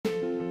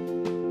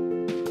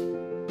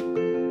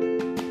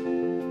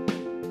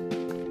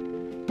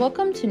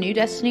Welcome to New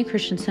Destiny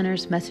Christian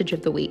Center's Message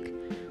of the Week.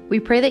 We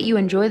pray that you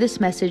enjoy this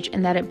message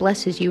and that it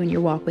blesses you in your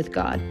walk with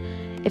God.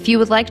 If you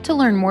would like to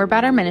learn more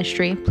about our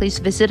ministry, please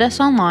visit us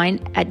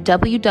online at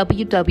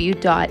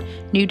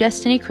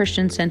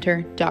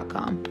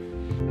www.newdestinychristiancenter.com.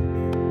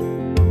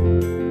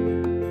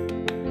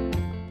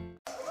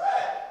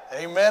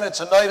 Amen. It's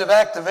a night of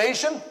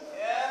activation.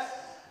 Yes.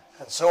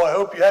 And so I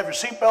hope you have your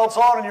seatbelts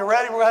on and you're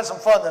ready. We're going to have some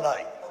fun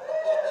tonight.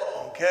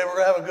 Okay, we're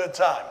going to have a good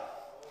time.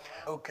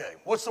 Okay,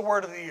 what's the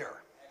word of the year?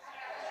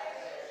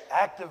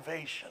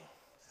 Activation.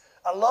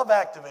 I love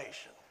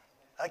activation.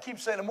 I keep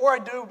saying the more I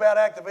do about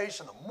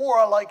activation, the more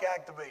I like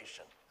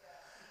activation.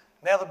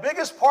 Now, the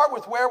biggest part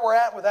with where we're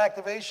at with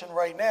activation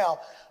right now,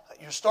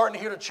 you're starting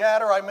to hear the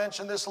chatter. I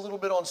mentioned this a little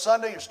bit on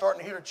Sunday. You're starting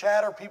to hear the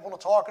chatter. People are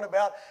talking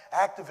about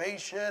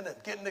activation and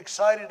getting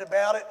excited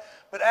about it.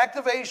 But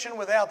activation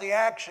without the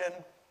action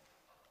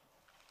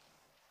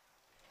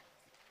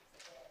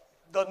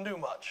doesn't do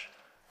much.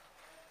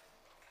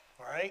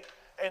 All right?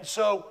 And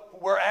so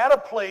we're at a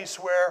place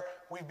where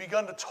we've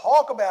begun to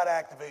talk about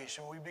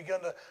activation. We've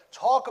begun to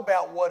talk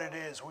about what it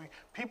is.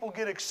 People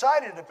get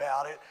excited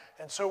about it.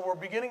 And so we're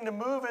beginning to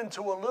move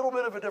into a little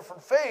bit of a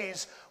different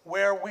phase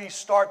where we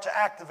start to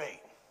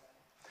activate.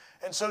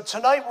 And so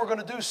tonight we're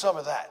going to do some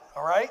of that,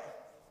 all right?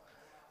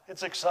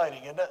 It's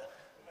exciting, isn't it?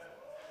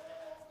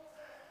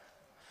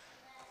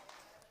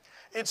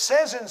 It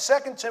says in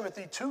 2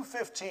 Timothy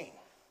 2:15,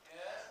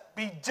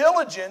 be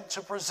diligent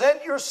to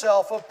present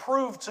yourself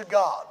approved to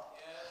God,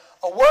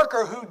 a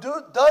worker who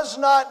does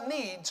not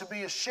need to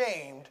be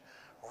ashamed,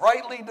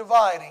 rightly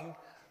dividing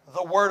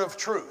the word of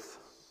truth.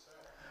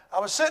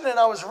 I was sitting and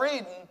I was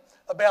reading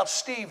about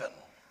Stephen,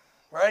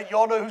 right? You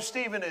all know who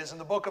Stephen is in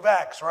the book of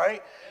Acts,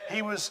 right?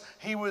 He was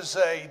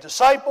a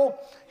disciple.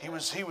 He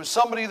was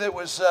somebody that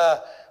was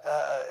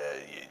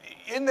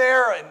in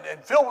there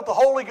and filled with the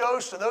Holy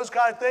Ghost and those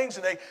kind of things.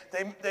 And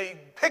they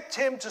picked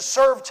him to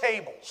serve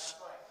tables.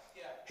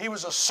 He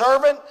was a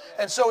servant,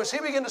 and so as he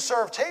began to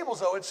serve tables,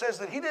 though, it says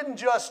that he didn't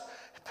just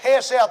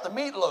pass out the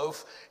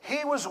meatloaf.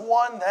 He was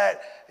one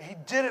that he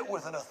did it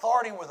with an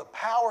authority, with a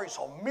power. He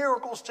saw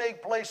miracles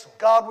take place.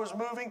 God was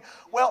moving.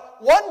 Well,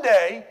 one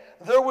day,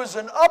 there was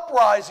an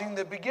uprising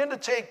that began to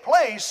take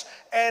place,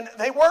 and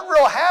they weren't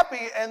real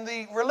happy, and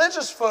the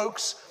religious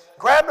folks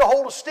grabbed a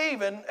hold of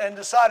Stephen and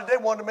decided they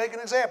wanted to make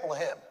an example of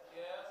him.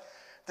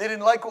 They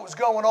didn't like what was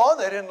going on.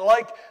 They didn't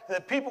like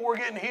that people were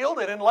getting healed.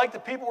 They didn't like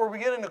that people were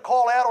beginning to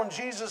call out on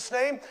Jesus'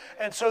 name.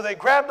 And so they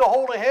grabbed a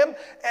hold of him.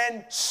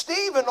 And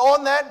Stephen,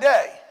 on that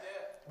day,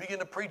 began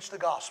to preach the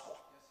gospel.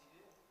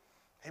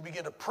 He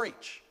began to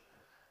preach.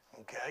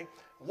 Okay?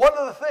 One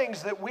of the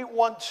things that we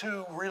want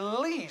to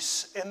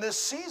release in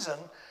this season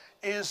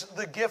is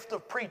the gift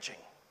of preaching.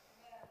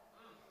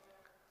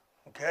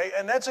 Okay?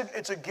 And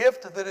it's a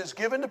gift that is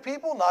given to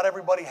people. Not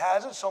everybody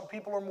has it. Some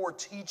people are more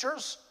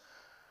teachers.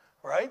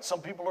 Right? Some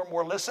people are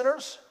more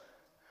listeners.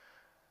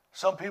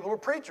 Some people are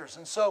preachers.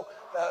 And so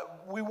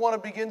we want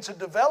to begin to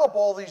develop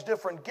all these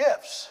different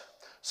gifts.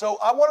 So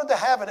I wanted to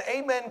have an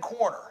amen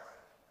corner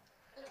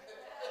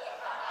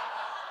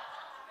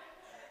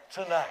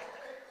tonight.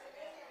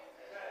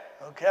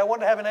 Okay, I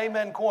wanted to have an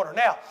amen corner.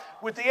 Now,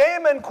 with the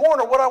amen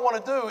corner, what I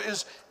want to do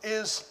is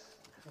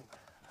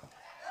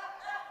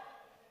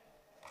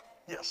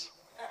yes.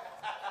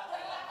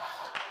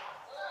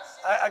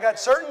 I got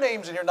certain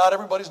names in here, not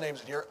everybody's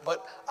names in here,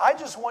 but I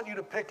just want you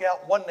to pick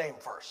out one name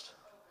first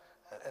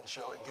and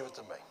show it and give it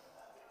to me.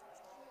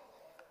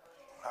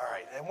 All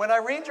right, and when I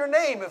read your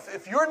name,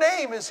 if your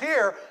name is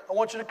here, I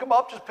want you to come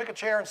up, just pick a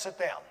chair and sit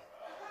down.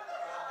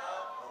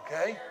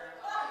 Okay?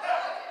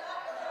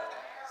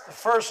 The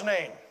first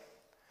name,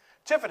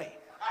 Tiffany.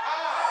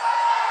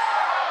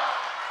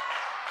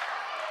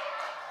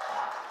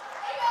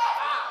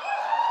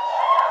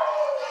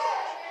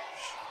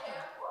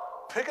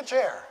 Pick a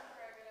chair.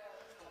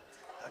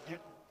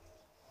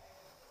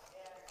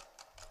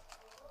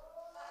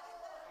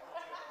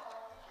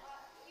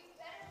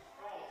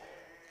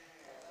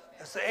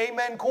 It's the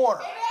amen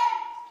corner.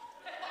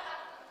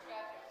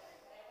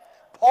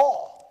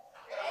 Paul.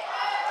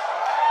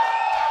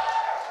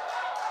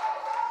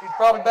 He's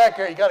probably back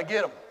there. You got to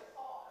get him.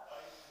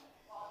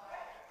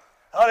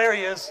 Oh, there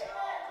he is.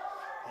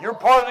 You're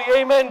part of the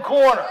amen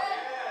corner.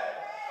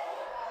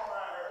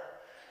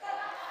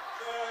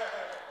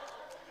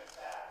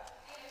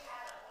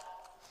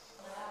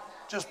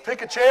 Just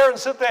pick a chair and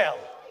sit down.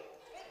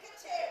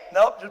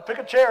 Nope, just pick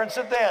a chair and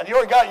sit down. You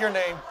already got your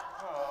name.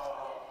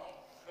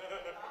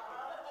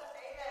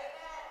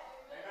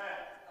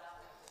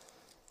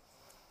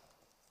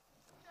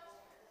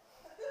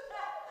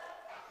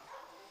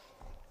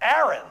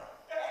 Aaron.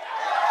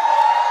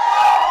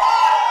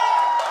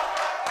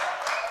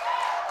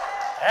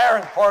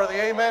 Aaron's part of the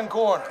amen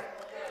corner. All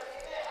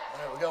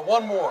right, we got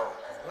one more.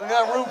 We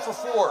got room for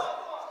 4.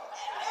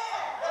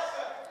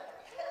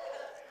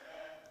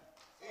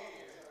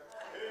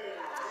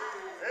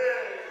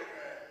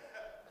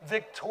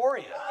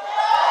 Victoria.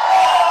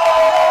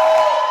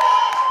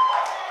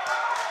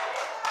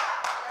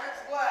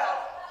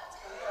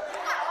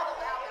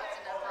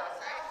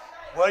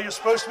 Well, you're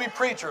supposed to be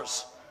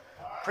preachers.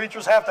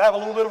 Preachers have to have a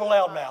little bit of a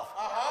loud mouth.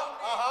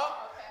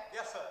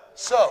 Yes, sir.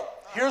 So,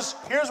 here's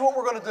what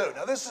we're going to do.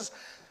 Now, this is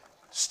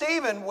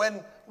Stephen,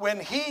 when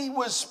he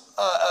was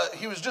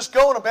just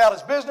going about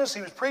his business,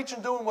 he was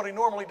preaching, doing what he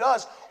normally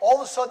does, all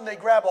of a sudden they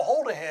grab a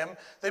hold of him,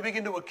 they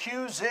begin to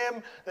accuse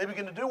him, they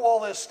begin to do all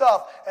this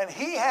stuff, and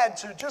he had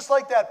to, just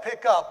like that,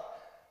 pick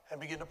up and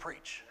begin to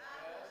preach.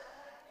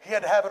 He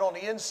had to have it on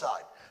the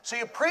inside. See,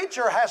 a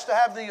preacher has to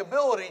have the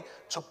ability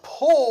to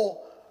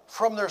pull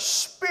from their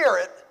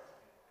spirit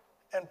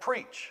and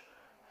preach.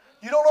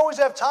 You don't always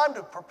have time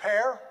to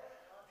prepare.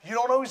 You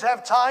don't always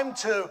have time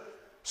to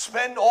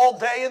spend all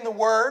day in the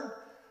Word.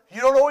 You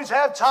don't always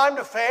have time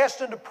to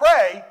fast and to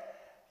pray.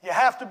 You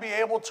have to be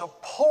able to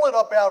pull it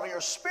up out of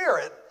your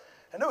spirit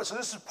and do it. So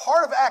this is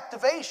part of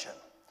activation.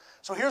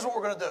 So here's what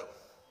we're going to do.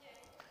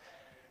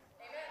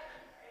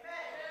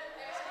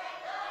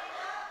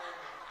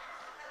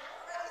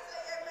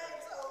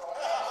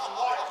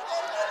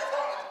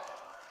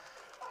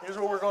 Here's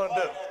what we're going to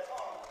do.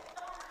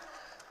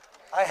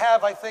 I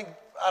have, I think,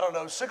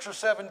 6 or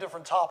 7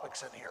 different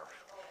topics in here.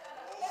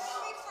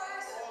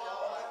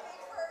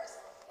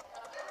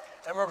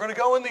 And we're going to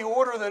go in the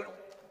order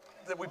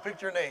that we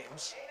picked your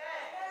names.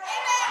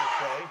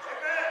 Okay.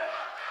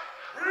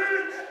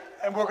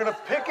 And we're going to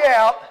pick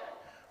out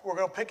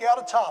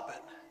a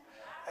topic.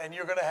 And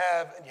you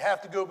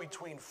have to go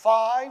between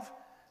 5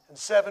 and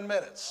 7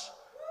 minutes.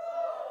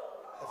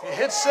 If you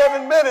hit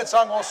 7 minutes,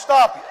 I'm going to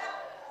stop you.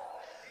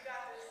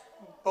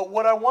 But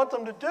what I want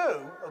them to do,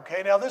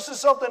 okay, now this is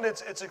something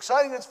it's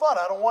exciting, it's fun.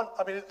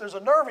 There's a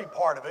nervy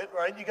part of it,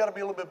 right? You got to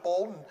be a little bit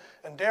bold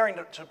and daring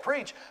to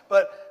preach,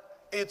 but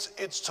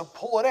it's to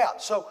pull it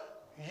out. So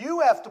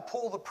you have to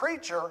pull the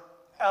preacher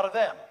out of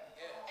them.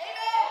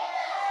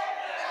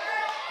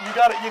 You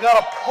got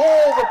to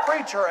pull the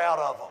preacher out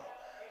of them,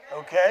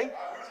 okay?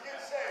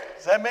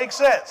 Does that make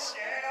sense?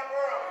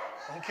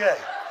 Okay.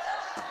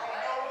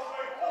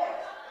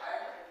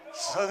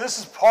 So this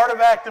is part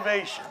of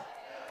activation.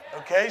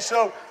 Okay,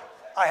 so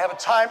I have a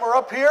timer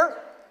up here.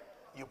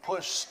 You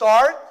push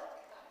start.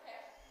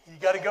 You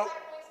got to go.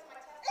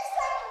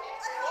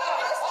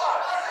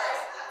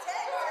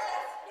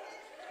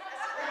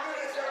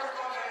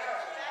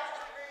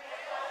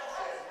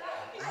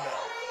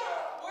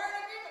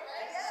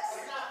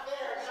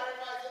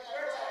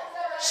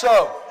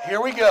 So here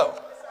we go.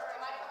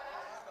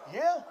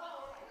 Yeah.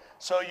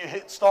 So you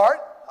hit start.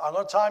 I'm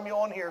going to time you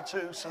on here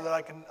too, so that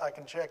I can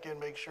check in,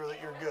 make sure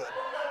that you're good.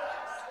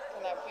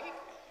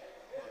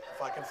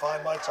 If I can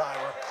find my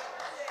timer.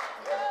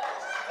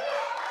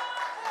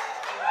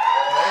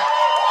 Okay.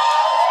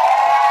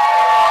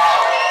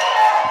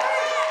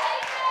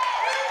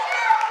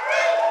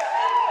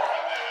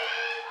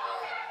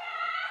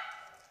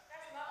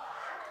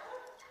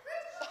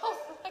 Oh,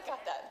 I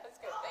got that. That's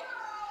good. Thank you.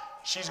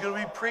 She's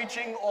going to be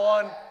preaching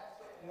on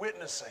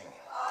witnessing.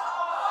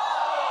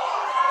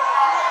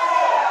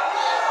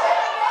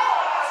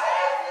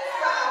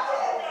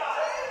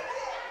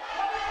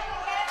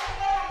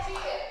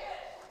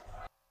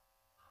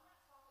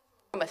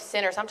 Of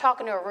sinners. I'm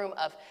talking to a room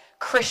of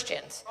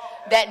Christians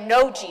that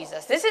know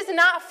Jesus. This is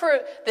not for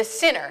the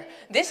sinner.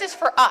 This is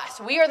for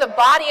us. We are the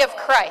body of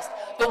Christ.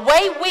 The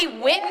way we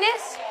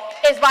witness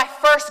is by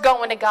first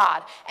going to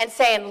God and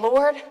saying,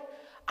 Lord,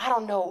 I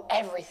don't know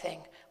everything,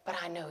 but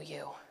I know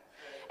you.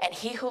 And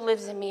he who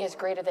lives in me is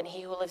greater than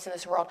he who lives in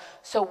this world.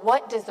 So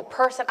what does the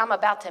person I'm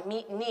about to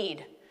meet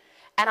need?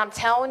 And I'm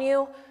telling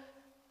you,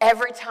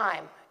 every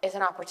time is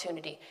an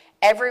opportunity.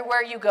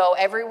 Everywhere you go,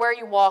 everywhere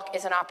you walk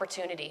is an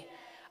opportunity.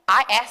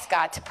 I ask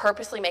God to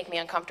purposely make me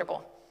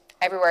uncomfortable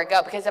everywhere I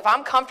go. Because if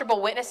I'm comfortable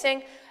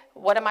witnessing,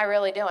 what am I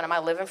really doing? Am I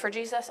living for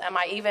Jesus? Am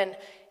I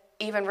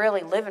even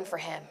really living for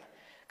him?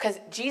 Because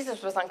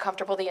Jesus was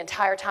uncomfortable the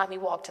entire time he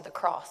walked to the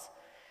cross.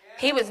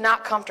 He was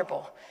not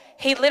comfortable.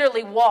 He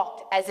literally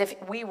walked as if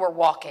we were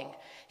walking.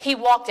 He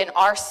walked in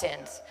our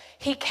sins.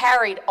 He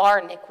carried our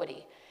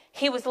iniquity.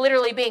 He was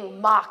literally being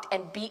mocked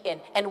and beaten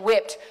and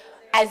whipped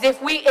as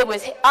if it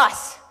was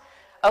us.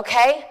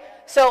 Okay?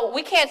 So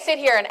we can't sit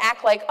here and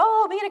act like,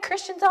 oh, being a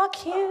Christian's all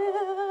cute.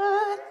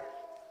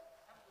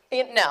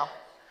 No,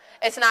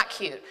 it's not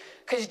cute.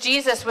 Because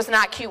Jesus was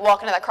not cute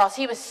walking to that cross.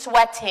 He was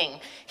sweating.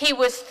 He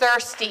was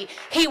thirsty.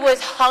 He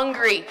was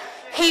hungry.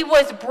 He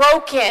was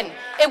broken.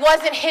 It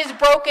wasn't his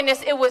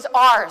brokenness, it was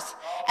ours.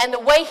 And the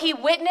way he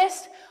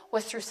witnessed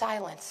was through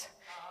silence.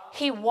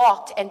 He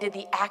walked and did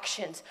the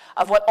actions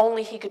of what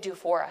only he could do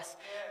for us.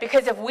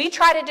 Because if we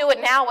try to do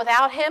it now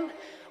without him,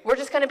 we're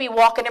just going to be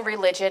walking in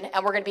religion,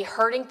 and we're going to be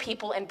hurting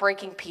people and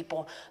breaking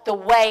people the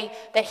way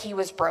that he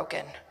was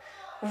broken.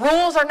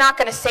 Rules are not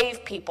going to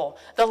save people.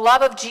 The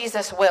love of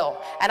Jesus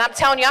will. And I'm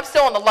telling you, I'm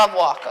still on the love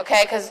walk,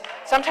 okay? Because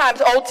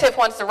sometimes old Tiff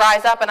wants to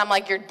rise up, and I'm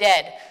like, you're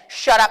dead.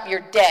 Shut up,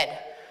 you're dead.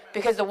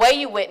 Because the way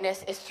you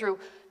witness is through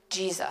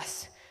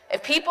Jesus.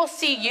 If people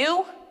see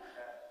you,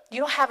 you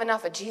don't have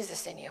enough of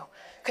Jesus in you.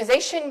 Because they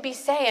shouldn't be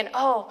saying,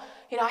 oh,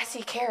 I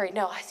see Carrie.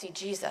 No, I see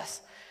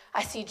Jesus.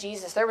 I see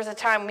Jesus. There was a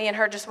time me and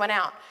her just went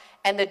out,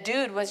 and the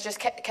dude was just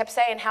kept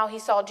saying how he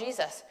saw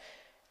Jesus.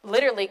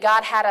 literally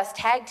God had us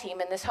tag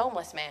team in this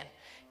homeless man.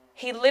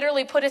 He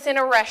literally put us in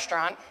a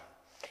restaurant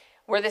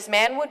where this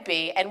man would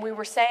be, and we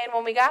were saying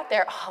when we got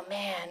there, oh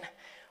man,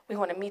 we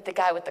want to meet the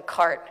guy with the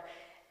cart.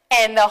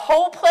 And the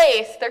whole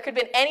place, there could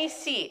have been any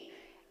seat,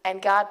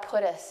 and God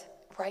put us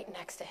right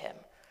next to him.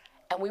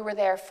 And we were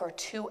there for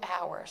 2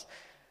 hours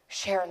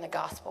sharing the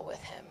gospel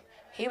with him.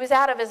 He was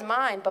out of his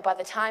mind, but by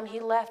the time he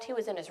left, he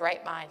was in his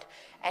right mind,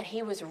 and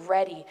he was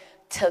ready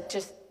to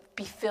just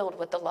be filled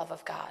with the love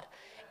of God.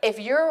 If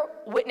you're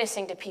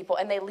witnessing to people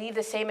and they leave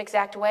the same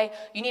exact way,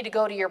 you need to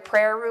go to your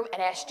prayer room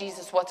and ask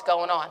Jesus what's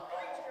going on.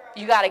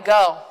 You got to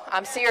go.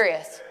 I'm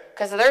serious.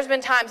 Because there's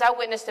been times I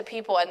witnessed to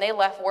people and they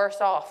left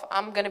worse off.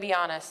 I'm going to be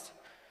honest.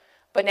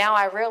 But now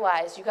I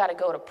realize you got to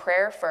go to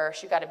prayer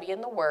first. You got to be in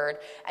the Word,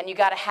 and you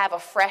got to have a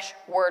fresh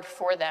word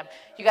for them.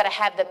 You got to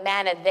have the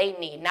manna they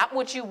need. Not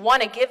what you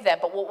want to give them,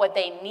 but what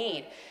they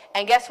need.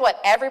 And guess what?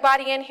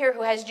 Everybody in here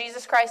who has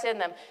Jesus Christ in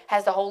them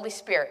has the Holy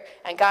Spirit.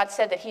 And God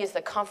said that he is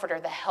the comforter,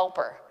 the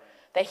helper.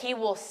 That he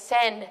will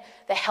send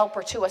the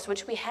helper to us,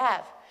 which we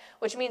have.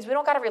 Which means we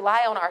don't got to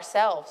rely on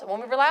ourselves. And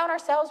when we rely on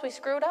ourselves, we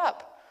screwed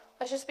up.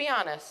 Let's just be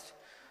honest.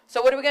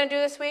 So what are we going to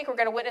do this week? We're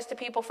going to witness to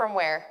people from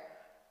where?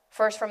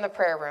 First from the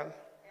prayer room.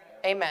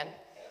 Amen.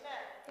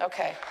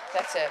 Okay,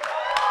 that's it.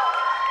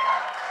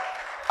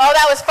 Oh,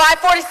 that was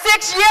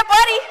 5:46. Yeah,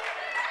 buddy.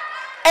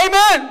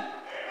 Amen.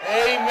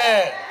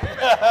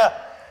 Amen.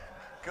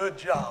 Good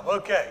job.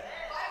 Okay.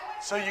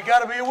 So you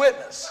got to be a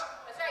witness.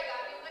 That's right, you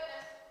got to be a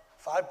witness.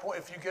 5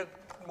 points. If you get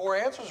more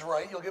answers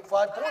right, you'll get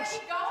 5 points.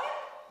 Keep going?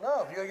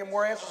 No, you got to get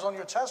more answers on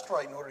your test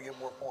right in order to get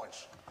more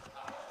points.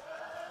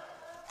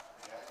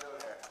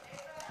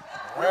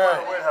 We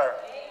were with her.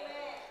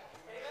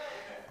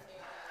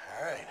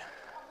 All right.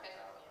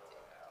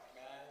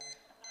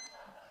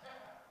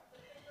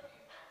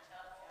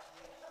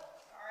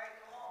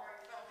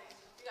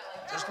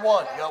 Just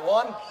one. You got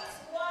one?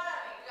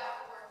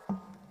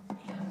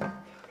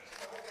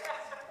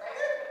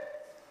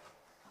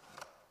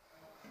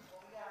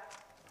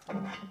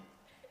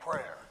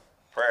 Prayer.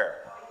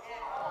 Prayer.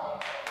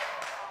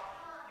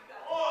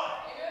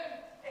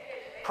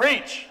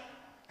 Preach.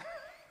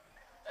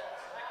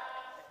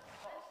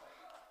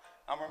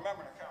 I'm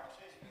remembering a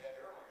conversation we had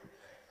earlier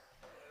today.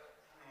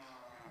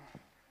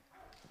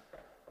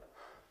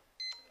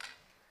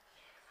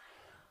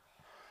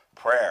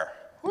 Prayer.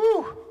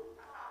 Whew.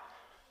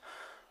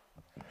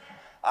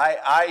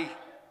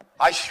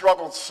 I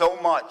struggled so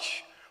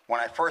much when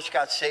I first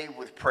got saved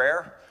with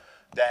prayer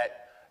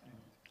that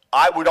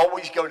I would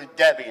always go to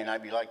Debbie and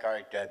I'd be like, all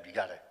right, Deb, you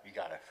gotta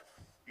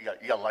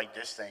light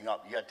this thing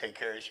up. You gotta take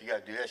care of this. You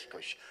gotta do this,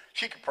 because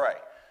she could pray.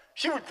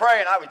 She would pray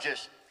and I would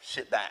just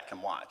sit back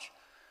and watch.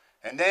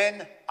 And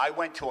then I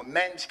went to a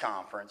men's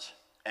conference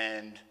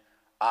and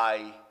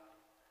I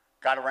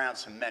got around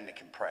some men that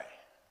can pray.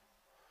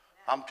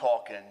 I'm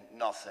talking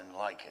nothing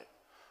like it.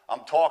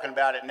 I'm talking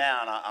about it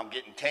now, and I'm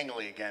getting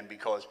tingly again,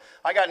 because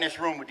I got in this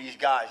room with these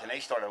guys, and they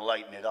started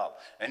lighting it up.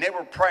 And they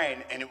were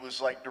praying, and it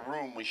was like the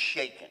room was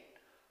shaking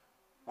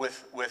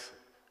with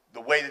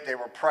the way that they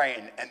were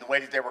praying and the way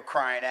that they were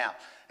crying out.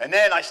 And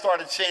then I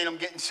started seeing them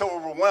getting so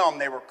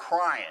overwhelmed, they were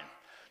crying.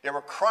 They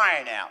were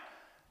crying out.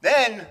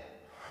 Then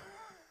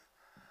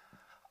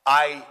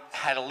I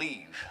had to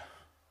leave.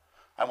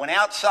 I went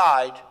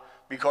outside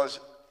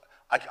because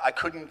I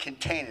couldn't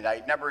contain it. I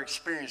had never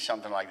experienced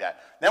something like that.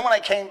 Then when I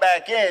came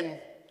back in,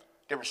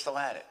 they were still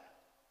at it,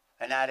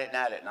 and at it, and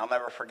at it, and I'll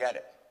never forget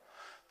it.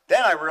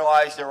 Then I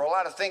realized there were a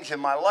lot of things in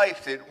my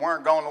life that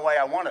weren't going the way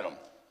I wanted them.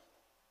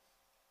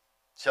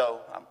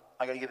 So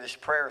I got to give this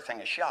prayer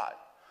thing a shot.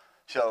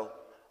 So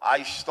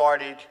I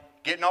started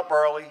getting up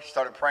early,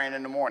 started praying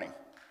in the morning.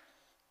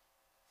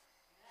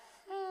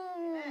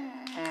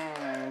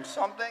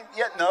 Something,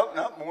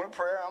 morning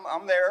prayer,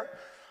 I'm there.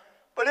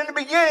 But in the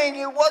beginning,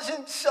 it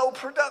wasn't so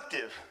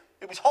productive.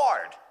 It was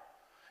hard.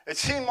 It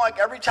seemed like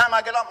every time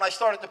I got up and I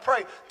started to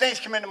pray, things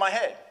come into my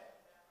head.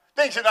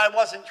 Things that I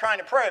wasn't trying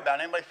to pray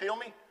about. Anybody feel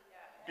me?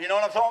 Do you know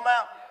what I'm talking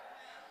about?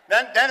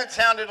 Then it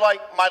sounded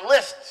like my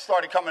list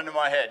started coming to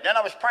my head. Then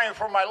I was praying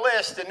for my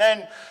list, and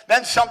then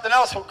something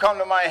else would come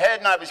to my head,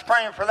 and I was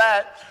praying for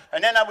that.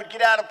 And then I would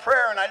get out of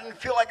prayer, and I didn't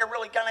feel like I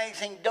really got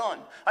anything done.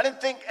 I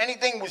didn't think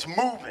anything was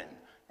moving,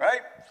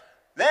 right?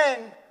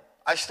 Then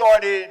I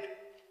started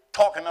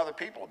talking to other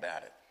people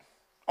about it.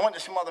 I went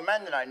to some other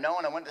men that I know,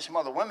 and I went to some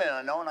other women that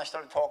I know, and I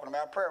started talking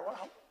about prayer.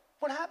 Well,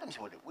 what happens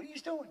with it? What are you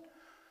doing?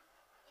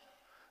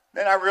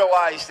 Then I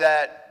realized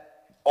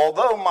that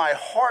although my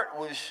heart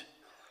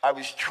I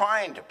was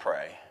trying to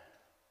pray,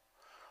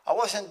 I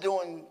wasn't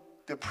doing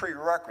the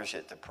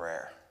prerequisite to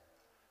prayer.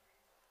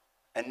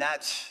 And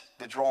that's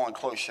the drawing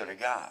closer to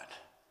God,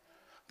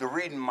 the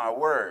reading my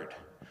word.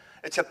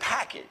 It's a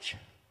package.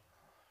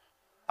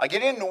 I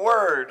get in the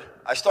Word,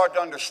 I start to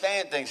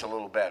understand things a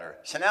little better.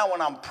 So now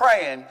when I'm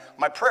praying,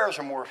 my prayers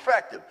are more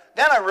effective.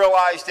 Then I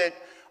realized that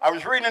I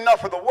was reading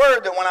enough of the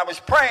Word that when I was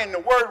praying, the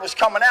Word was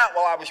coming out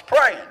while I was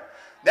praying.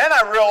 Then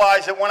I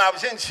realized that when I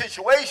was in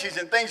situations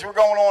and things were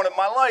going on in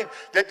my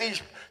life, that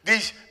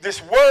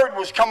this Word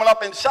was coming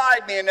up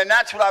inside me, and then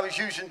that's what I was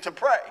using to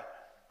pray.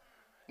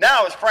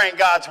 Now I was praying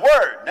God's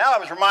word. Now I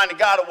was reminding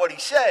God of what he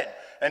said.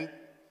 And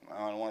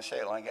I don't want to say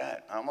it like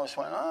that. I almost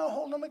went, oh,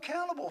 hold him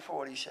accountable for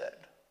what he said.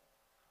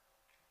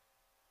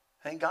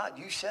 Thank God,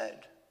 you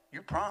said,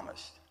 you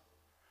promised.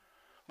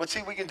 But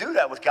see, we can do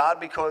that with God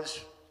because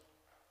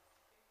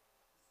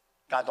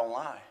God don't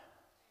lie.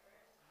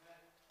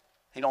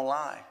 He don't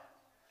lie.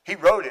 He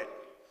wrote it.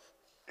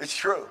 It's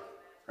true,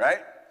 right?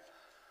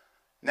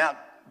 Now,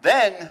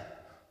 then,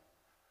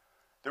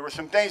 there were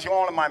some things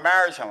going on in my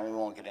marriage. I mean, we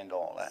won't get into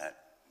all that.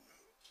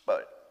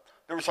 But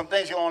there were some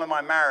things going on in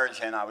my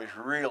marriage, and I was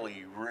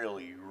really,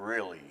 really,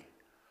 really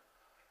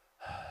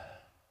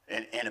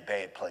in a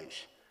bad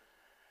place.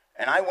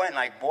 And I went and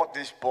I bought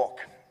this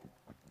book,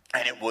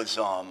 and it was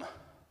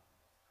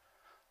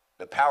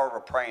The Power of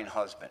a Praying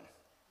Husband.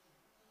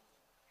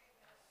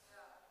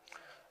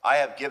 I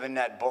have given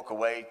that book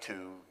away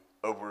to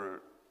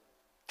over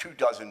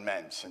 24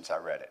 men since I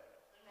read it.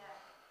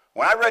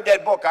 When I read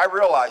that book, I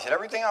realized that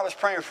everything I was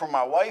praying for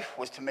my wife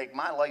was to make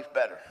my life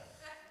better.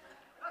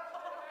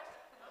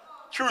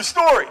 True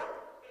story.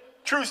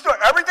 True story.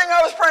 Everything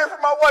I was praying for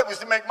my wife was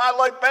to make my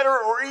life better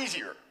or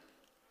easier.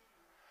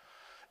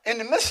 In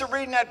the midst of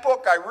reading that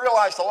book, I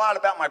realized a lot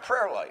about my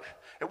prayer life.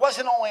 It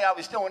wasn't only I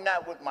was doing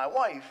that with my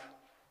wife,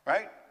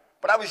 right?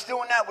 But I was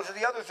doing that with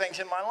the other things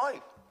in my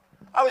life.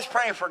 I was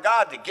praying for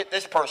God to get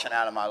this person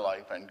out of my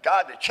life, and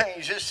God to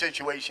change this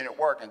situation at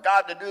work, and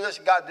God to do this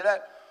and God to do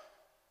that.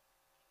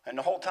 And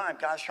the whole time,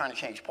 God's trying to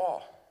change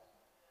Paul.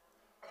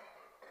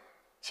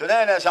 So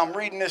then, as I'm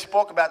reading this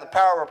book about the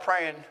power of a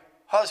praying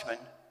husband,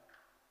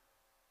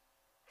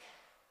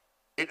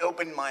 it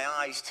opened my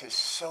eyes to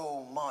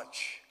so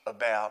much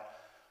about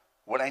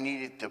what I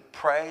needed to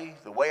pray,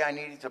 the way I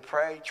needed to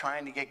pray,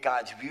 trying to get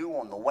God's view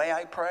on the way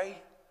I pray.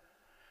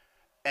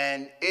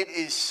 And it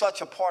is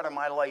such a part of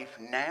my life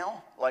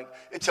now. Like,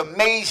 it's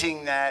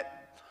amazing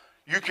that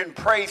you can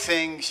pray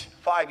things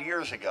 5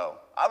 years ago.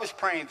 I was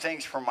praying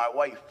things for my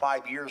wife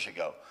 5 years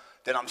ago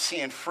that I'm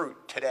seeing fruit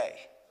today.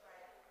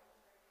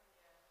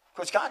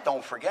 Because God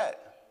don't forget.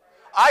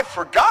 I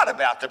forgot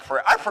about the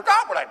prayer. I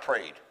forgot what I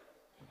prayed.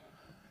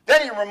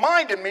 Then he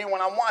reminded me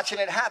when I'm watching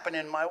it happen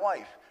in my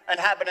wife, and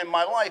happen in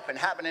my life, and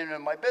happening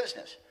in my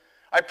business.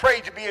 I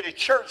prayed to be at a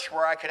church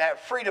where I could have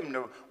freedom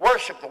to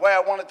worship the way I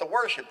wanted to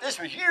worship. This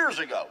was years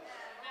ago.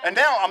 And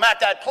now I'm at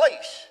that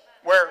place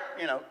where,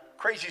 you know,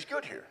 crazy's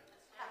good here.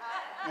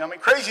 You know what I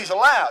mean? Crazy's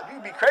allowed. You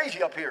can be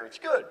crazy up here. It's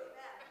good.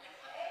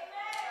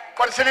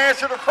 But it's an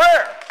answer to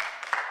prayer,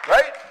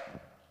 right?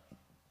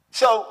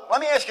 So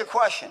let me ask you a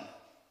question.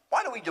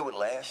 Why do we do it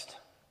last?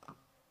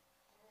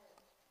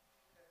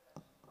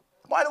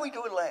 Why do we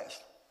do it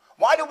last?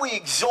 Why do we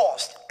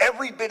exhaust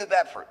every bit of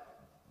effort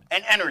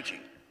and energy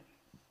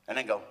and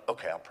then go,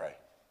 okay, I'll pray?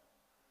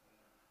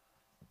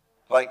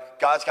 Like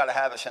God's got to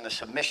have us in a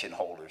submission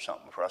hold or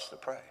something for us to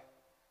pray.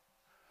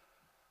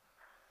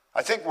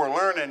 I think we're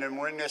learning, and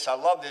we're in this, I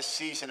love this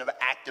season of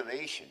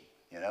activation,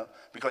 you know,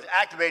 because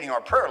activating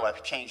our prayer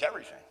life changed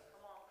everything.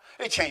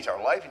 It changed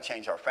our life, it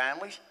changed our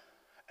families.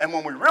 And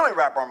when we really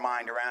wrap our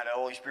mind around it, the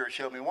Holy Spirit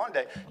showed me one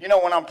day, you know,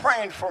 when I'm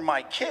praying for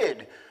my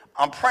kid,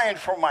 I'm praying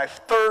for my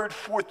 3rd,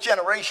 4th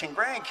generation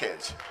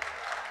grandkids.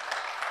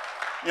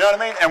 You know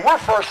what I mean? And we're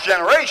first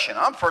generation.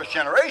 I'm first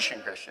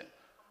generation Christian.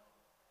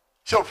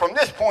 So from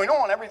this point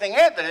on, everything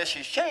after this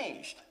has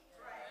changed.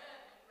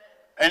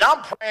 And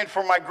I'm praying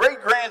for my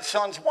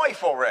great-grandson's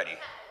wife already.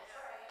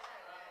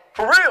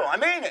 For real, I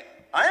mean it.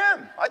 I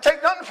am. I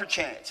take nothing for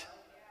chance.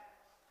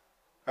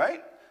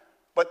 Right?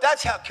 But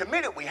that's how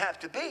committed we have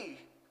to be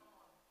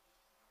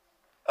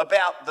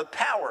about the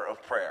power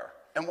of prayer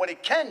and what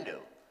it can do.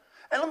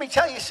 And let me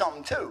tell you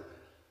something, too.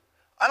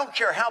 I don't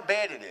care how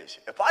bad it is.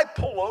 If I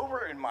pull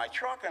over in my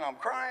truck and I'm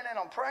crying and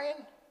I'm praying,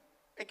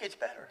 it gets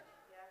better.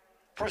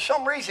 For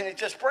some reason, it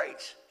just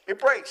breaks. It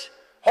breaks.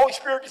 Holy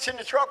Spirit gets in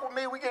the truck with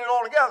me, we get it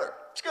all together.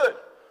 It's good.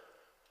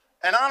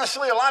 And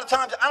honestly, a lot of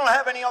times, I don't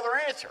have any other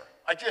answer.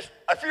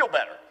 I feel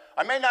better.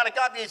 I may not have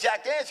got the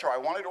exact answer I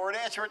wanted or an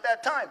answer at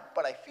that time,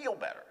 but I feel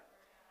better.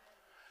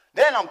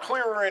 Then I'm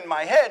clearer in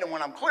my head, and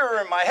when I'm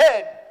clearer in my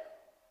head,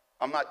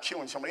 I'm not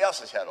chewing somebody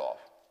else's head off.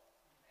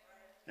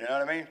 You know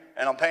what I mean?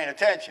 And I'm paying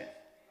attention.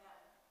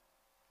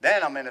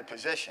 Then I'm in a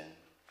position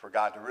for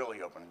God to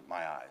really open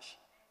my eyes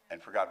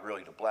and for God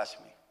really to bless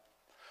me.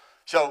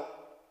 So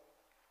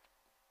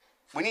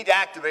we need to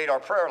activate our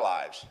prayer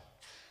lives.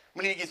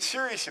 We need to get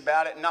serious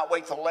about it and not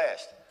wait till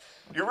last.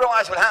 You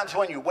realize what happens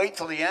when you wait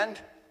till the end?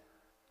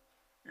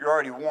 You're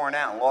already worn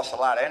out and lost a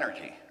lot of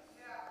energy.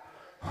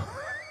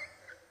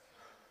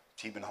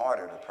 It's even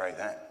harder to pray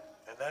then.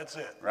 And that's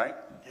it. Right?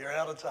 You're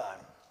out of time.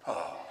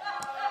 Oh.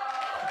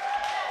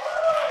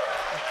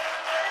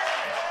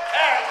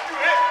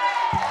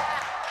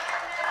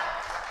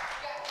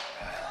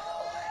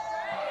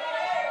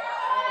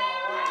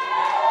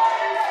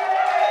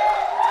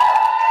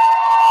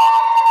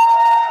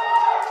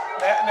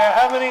 Now,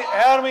 how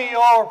many of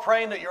y'all are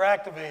praying that you're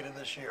activated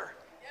this year?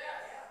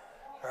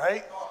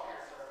 Right?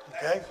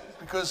 Okay?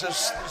 Because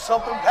there's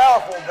something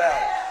powerful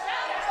about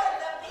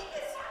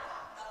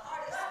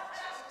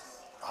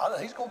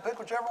it. He's going to pick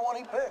whichever one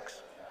he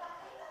picks.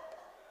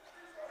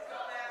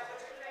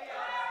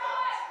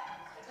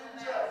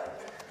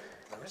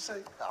 see.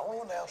 I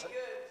won't announce it.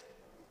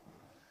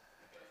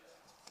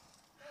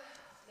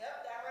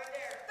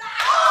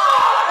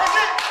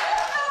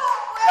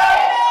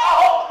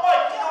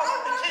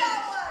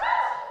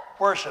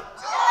 Worship.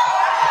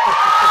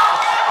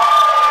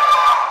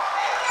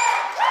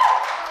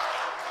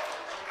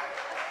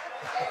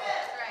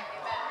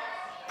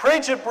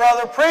 Preach it,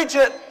 brother. Preach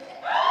it.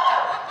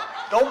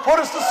 Don't put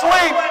us to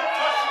sleep.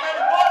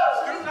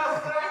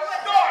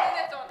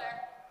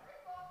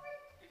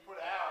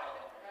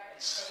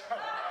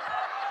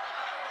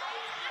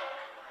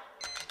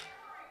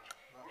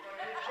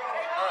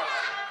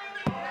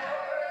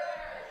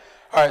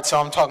 All right, so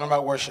I'm talking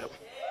about worship.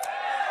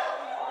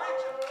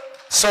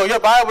 So your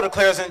Bible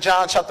declares in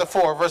John chapter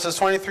 4, verses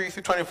 23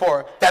 through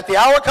 24, that the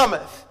hour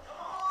cometh,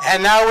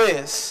 and now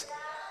is,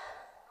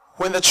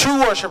 when the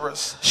true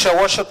worshipers shall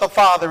worship the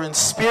Father in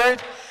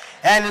spirit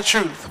and in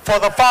truth. For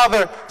the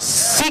Father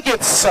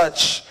seeketh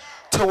such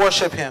to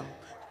worship him.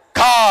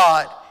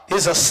 God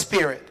is a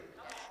spirit,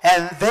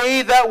 and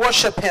they that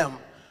worship him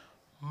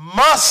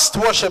must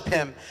worship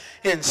him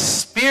in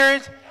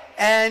spirit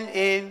and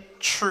in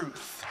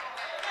truth.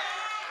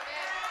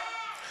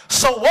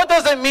 So what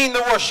does it mean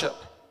to worship?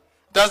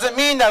 Does it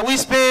mean that we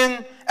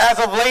spend, as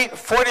of late,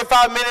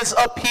 45 minutes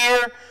up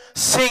here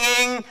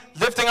singing,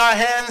 lifting our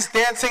hands,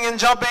 dancing and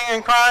jumping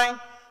and crying?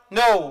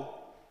 No.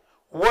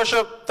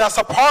 Worship, that's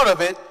a part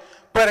of it,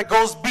 but it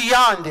goes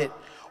beyond it.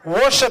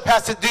 Worship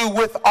has to do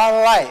with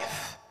our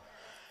life.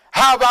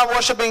 How about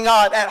worshiping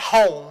God at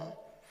home?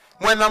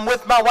 When I'm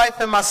with my wife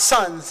and my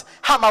sons,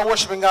 how am I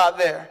worshiping God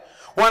there?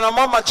 When I'm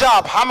on my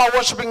job, how am I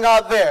worshiping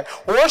God there?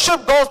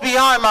 Worship goes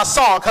beyond my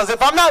song, because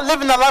if I'm not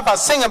living the life I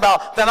sing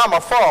about, then I'm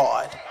a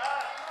fraud.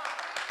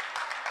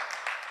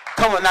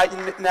 Come on,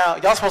 now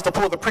y'all supposed to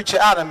pull the preacher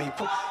out of me.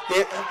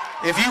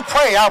 If you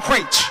pray, I'll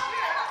preach.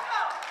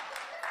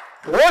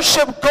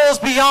 Worship goes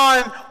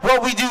beyond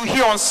what we do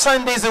here on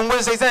Sundays and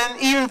Wednesdays and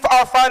even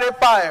our Friday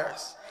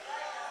fires.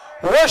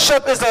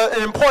 Worship is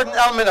an important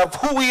element of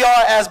who we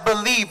are as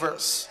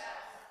believers.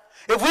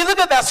 If we look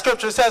at that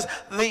scripture, it says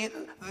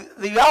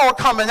the hour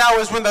coming now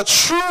is when the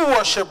true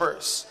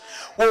worshipers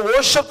will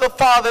worship the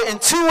Father in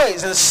two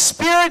ways, in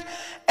spirit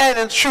and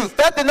in truth.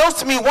 That denotes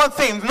to me one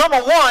thing. Number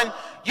one,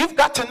 you've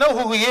got to know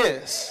who he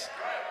is.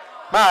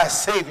 My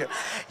Savior.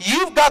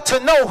 You've got to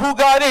know who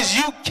God is.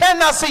 You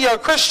cannot say you're a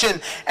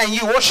Christian and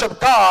you worship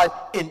God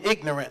in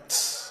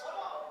ignorance.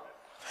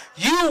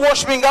 You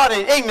worshiping God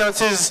in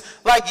ignorance is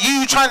like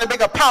you trying to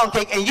make a pound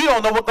cake and you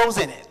don't know what goes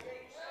in it.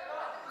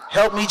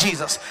 Help me,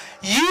 Jesus.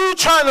 You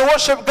trying to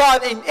worship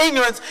God in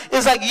ignorance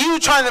is like you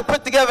trying to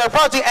put together a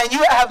project and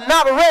you have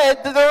not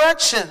read the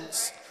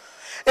directions.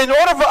 In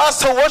order for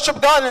us to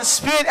worship God in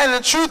spirit and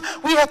in truth,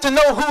 we have to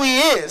know who he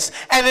is.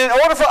 And in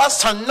order for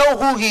us to know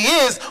who he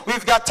is,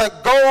 we've got to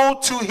go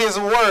to his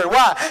word.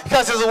 Why?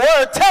 Because his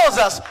word tells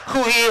us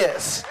who he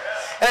is.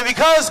 And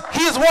because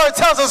his word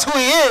tells us who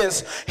he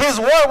is, his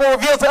word will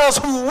reveal to us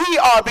who we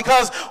are,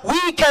 because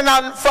we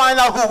cannot find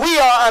out who we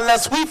are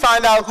unless we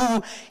find out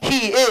who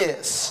he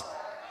is.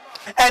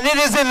 And it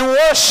is in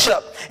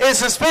worship. It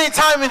is in spending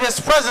time in his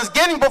presence,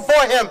 getting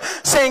before him,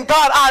 saying,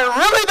 God, I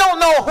really don't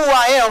know who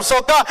I am.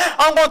 So God,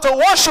 I'm going to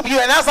worship you.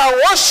 And as I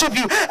worship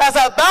you, as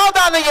I bow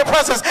down in your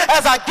presence,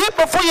 as I get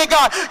before you,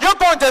 God, you're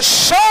going to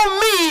show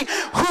me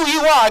who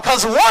you are.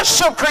 Because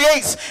worship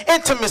creates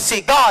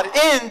intimacy. God,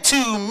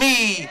 into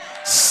me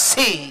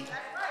see.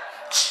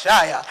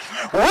 Shia.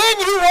 When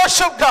you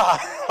worship God,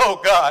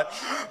 oh God,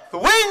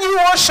 when you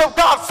worship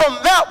God from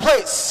that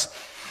place,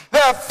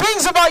 there are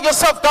things about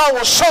yourself God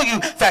will show you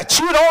that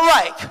you don't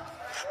like,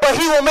 but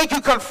he will make you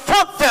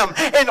confront them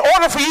in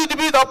order for you to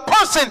be the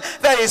person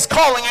that he's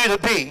calling you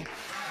to be.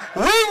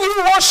 When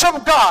you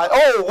worship God,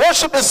 oh,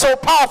 worship is so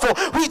powerful.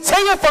 We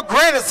take it for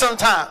granted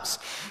sometimes.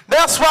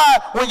 That's why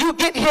when you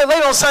get here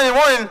late on Sunday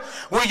morning,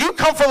 when you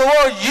come for the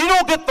Lord, you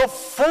don't get the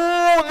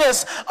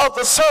fullness of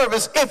the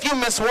service if you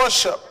miss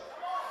worship.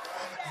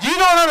 You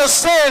don't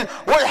understand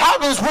what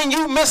happens when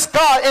you miss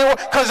God.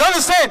 Because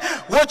understand,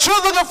 what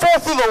you're looking for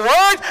through the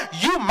word,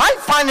 you might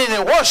find it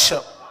in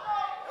worship.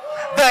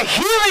 The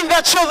healing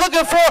that you're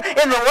looking for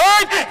in the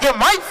word, you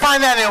might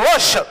find that in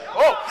worship.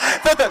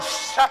 The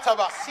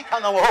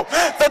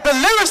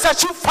deliverance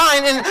that you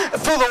find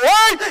through the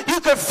word,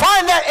 you can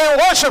find that in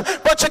worship.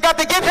 But you got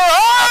to get here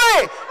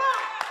early.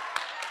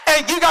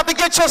 And you got to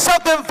get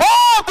yourself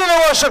involved in the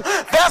worship.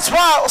 That's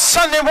why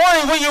Sunday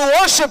morning when you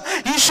worship,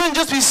 you shouldn't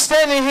just be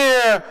standing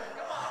here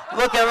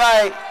looking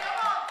like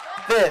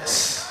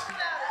this.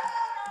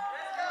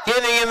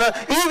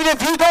 Even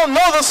if you don't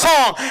know the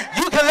song,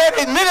 you can let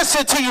it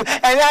minister to you.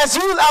 And as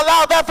you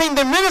allow that thing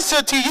to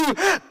minister to you,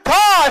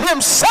 God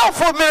himself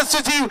will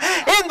minister to you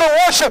in the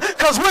worship.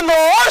 Because when the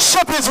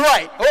worship is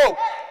right,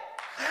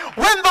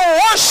 when the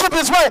worship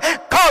is right,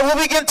 God will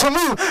begin to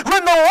move.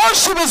 When the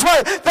worship is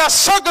right, that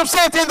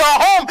circumstance in the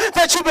home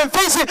that you've been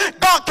facing,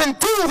 God can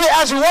deal with it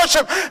as you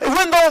worship.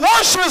 When the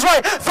worship is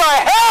right, the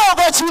hell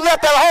that you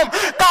left at home,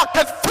 God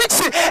can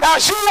fix it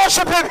as you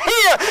worship him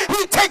here.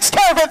 He takes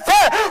care of it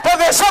there. But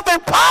there's something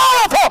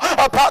powerful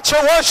about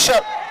your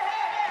worship.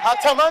 When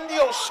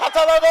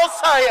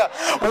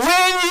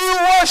you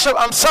worship,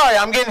 I'm sorry,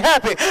 I'm getting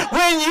happy.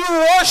 When you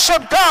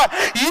worship God,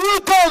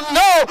 you don't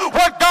know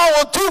what God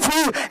will do for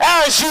you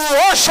as you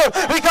worship,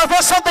 because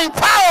there's something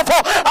powerful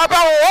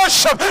about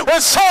worship when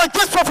someone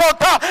gets before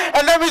God.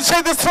 And let me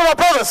say this to my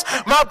brothers.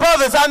 My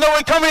brothers, I know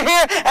we come in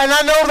here, and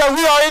I know that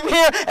we are in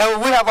here, and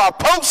we have our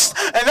posts,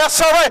 and that's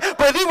all right.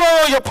 But even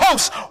on your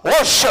posts,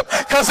 worship,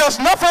 because there's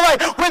nothing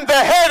like when the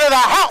head of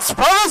the house,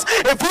 brothers,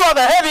 if you are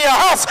the head of your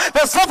house,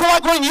 there's nothing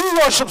like when you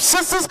worship.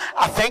 Sisters,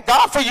 I thank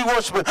God for you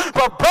worshiping.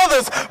 But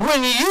brothers,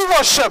 when you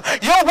worship,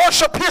 your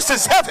worship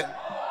pierces heaven.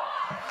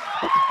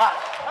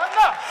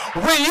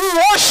 When you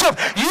worship,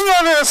 you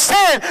don't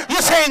understand.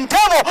 You're saying,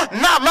 devil,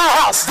 not my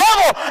house.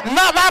 Devil,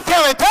 not my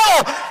family.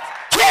 Devil,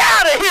 get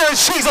out of here in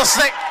Jesus'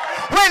 name.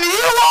 When you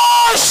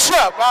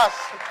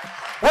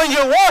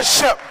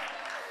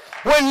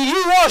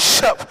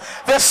worship,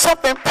 there's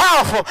something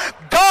powerful.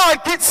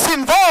 God gets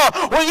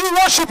involved. When you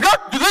worship,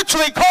 you're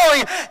literally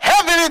calling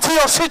heaven into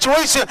your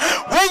situation.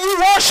 When you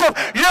worship,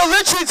 you're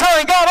literally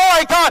telling God, all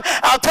right, God,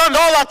 I've done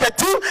all I can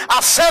do.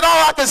 I've said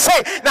all I can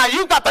say. Now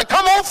you got to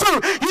come on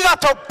through. You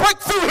got to break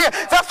through here.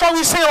 That's why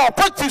we say about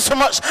breakthrough so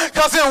much.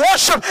 Because in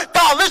worship,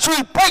 God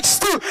literally breaks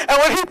through. And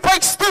when he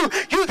breaks through,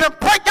 you can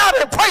break out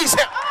and praise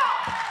him.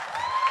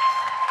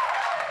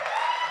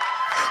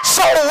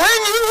 So when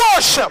you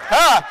worship,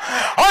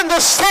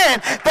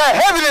 understand that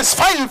heaven is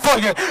fighting for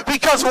you,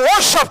 because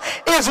worship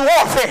is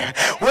warfare.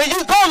 When you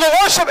go to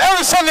worship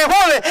every Sunday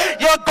morning,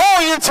 you're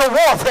going into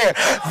warfare.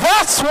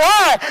 That's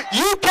why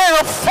you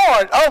can't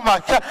afford, oh my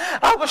God,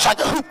 I wish I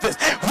could hoop this.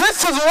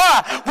 This is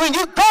why when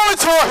you go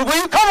into worship, when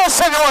you come on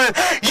Sunday morning,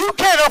 you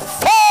can't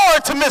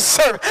afford to miss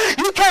service.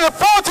 You can't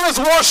afford to miss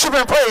worship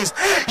and praise.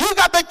 You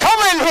got to come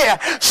in here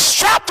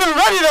strapped and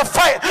ready to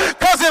fight,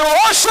 because in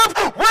worship,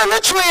 we're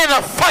literally in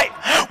a fight.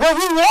 When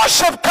we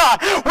worship God,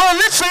 we're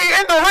literally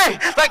in the ring.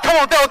 Like, come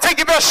on, devil, take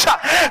your best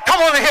shot.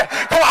 Come on in here.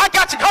 Come on, I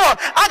got you. Come on.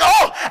 I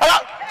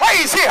got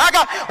praise here. I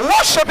got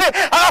worship here.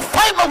 When I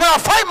fight my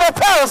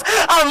battles,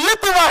 I'm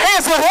lifting my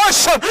hands in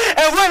worship.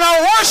 And when I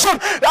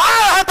worship, I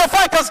don't have to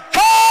fight, because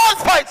God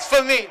fights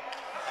for me.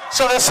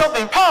 So there's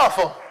something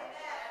powerful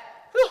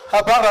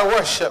about our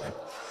worship.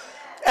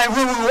 And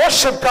when we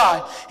worship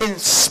God in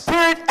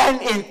spirit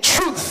and in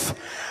truth,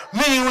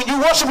 meaning when you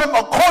worship him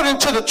according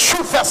to the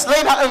truth that's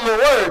laid out in the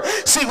word.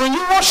 See, when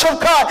you worship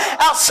God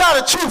outside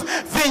of truth,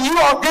 then you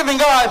are giving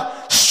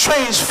God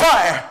strange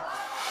fire.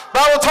 The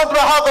Bible talked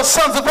about how the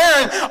sons of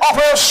Aaron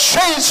offered a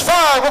strange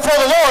fire before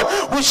the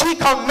Lord, which he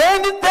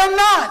commanded them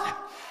not.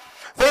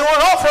 They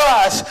weren't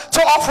authorized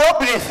to offer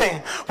up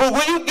anything. But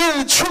when you get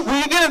into truth,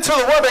 when you get into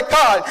the word of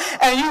God,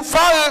 and you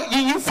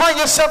find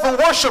yourself in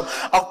worship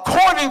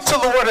according to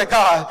the word of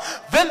God,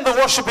 then the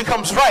worship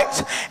becomes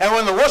right. And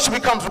when the worship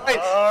becomes right,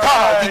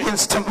 God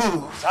begins to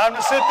move. Time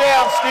to sit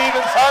down,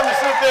 Stephen. Time to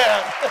sit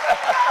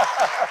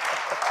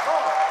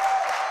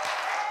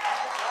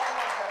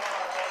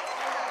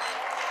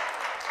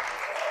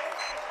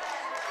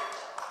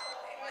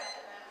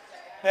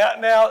down.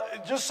 Now,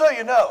 just so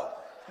you know,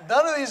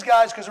 none of these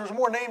guys, because there was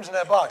more names in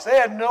that box, they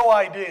had no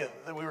idea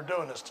that we were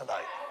doing this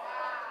tonight.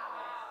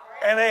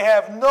 And they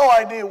have no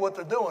idea what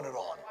they're doing it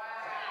on.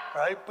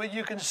 Right? But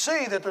you can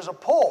see that there's a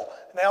pull.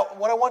 Now,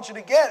 what I want you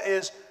to get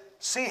is,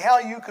 see how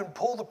you can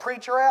pull the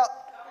preacher out?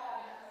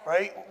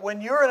 Right?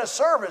 When you're in a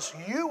service,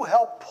 you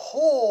help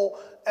pull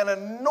an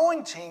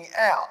anointing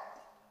out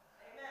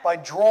by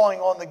drawing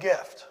on the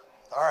gift.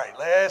 All right,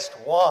 last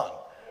one.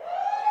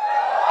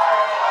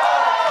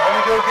 Let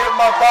me go get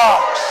my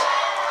box.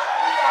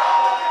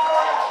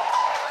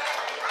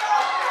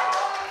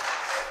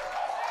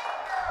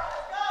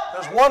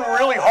 There's one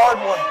really hard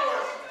one.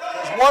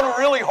 There's one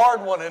really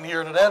hard one in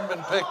here that hasn't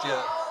been picked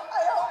yet.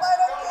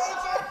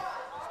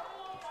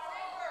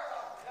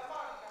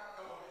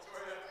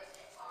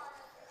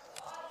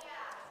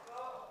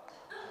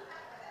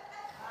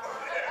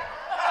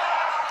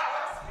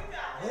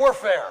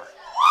 Warfare.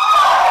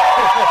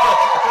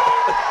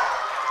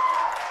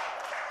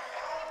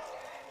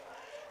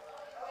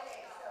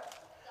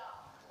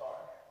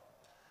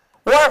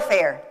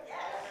 Warfare.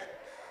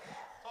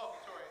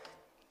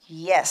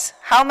 Yes.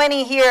 How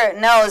many here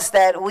knows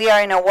that we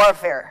are in a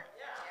warfare?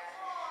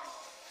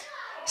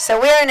 So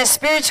we are in a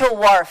spiritual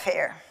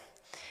warfare.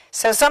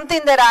 So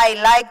something that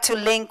I like to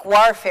link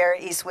warfare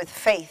is with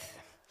faith.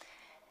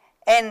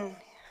 And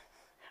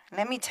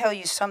let me tell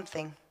you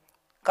something.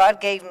 God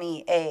gave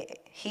me a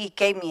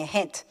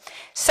hint.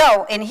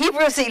 So in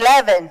Hebrews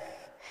 11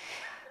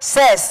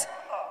 says,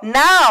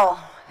 now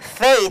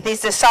faith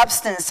is the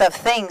substance of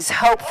things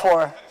hoped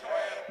for,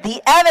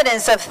 the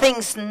evidence of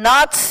things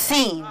not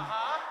seen.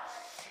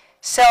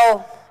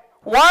 So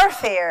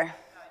warfare,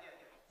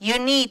 you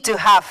need to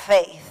have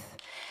faith.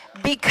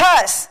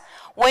 Because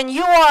when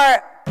you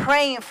are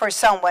praying for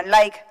someone,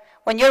 like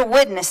when you're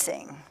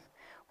witnessing,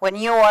 when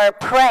you are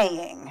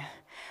praying,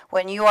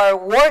 when you are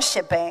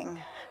worshiping,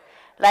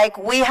 like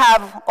we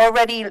have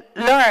already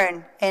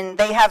learned and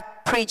they have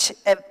preached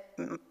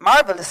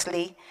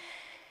marvelously,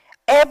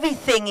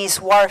 everything is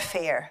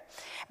warfare.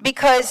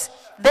 Because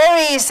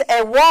there is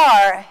a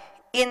war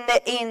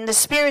in the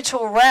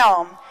spiritual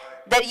realm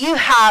that you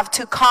have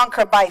to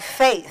conquer by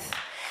faith.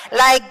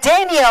 Like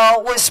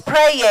Daniel was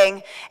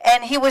praying,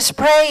 and he was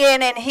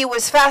praying, and he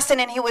was fasting,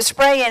 and he was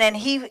praying, and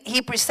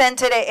he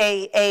presented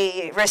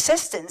a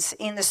resistance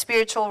in the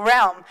spiritual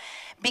realm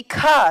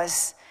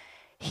because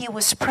he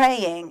was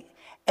praying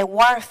a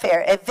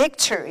warfare, a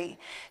victory.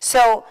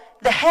 So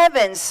the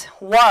heavens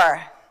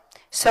war.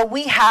 So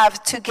we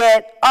have to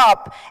get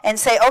up and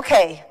say,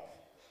 okay,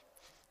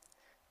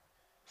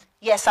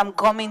 yes, I'm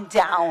coming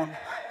down.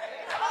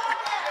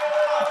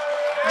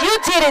 You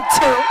did it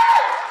too.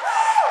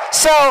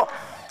 So,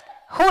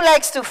 who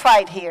likes to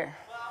fight here?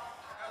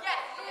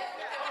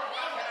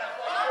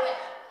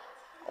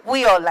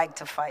 We all like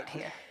to fight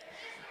here.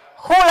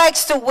 Who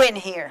likes to win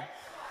here?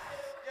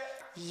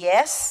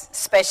 Yes,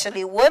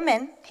 especially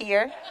women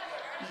here.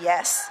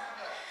 Yes.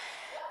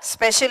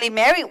 Especially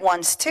married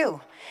ones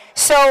too.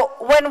 So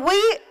when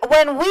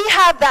we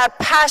have that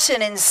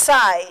passion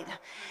inside,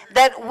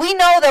 that we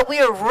know that we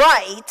are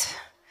right,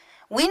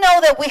 we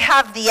know that we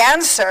have the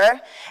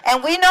answer,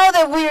 and we know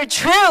that we are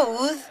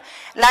truth,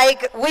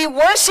 like we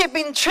worship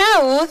in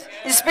truth,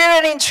 in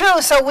spirit in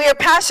truth, so we are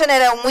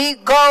passionate and we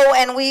go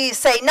and we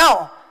say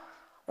no.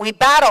 We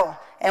battle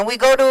and we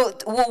go to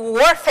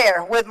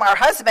warfare with our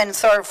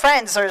husbands or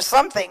friends or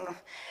something.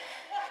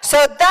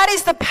 So that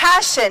is the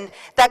passion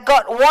that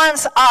God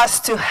wants us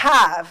to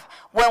have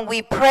when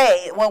we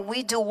pray, when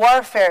we do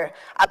warfare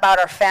about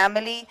our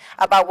family,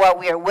 about what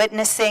we are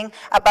witnessing,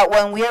 about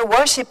when we are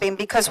worshiping.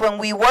 Because when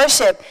we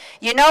worship,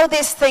 you know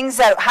these things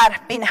that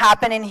have been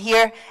happening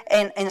here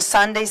in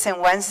Sundays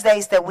and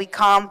Wednesdays, that we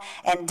come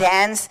and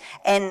dance,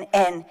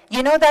 and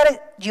you know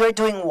that you're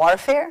doing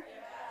warfare?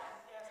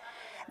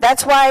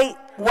 That's why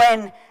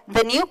when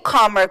the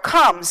newcomer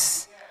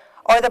comes,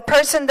 or the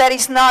person that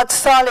is not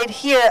solid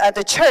here at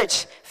the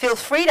church,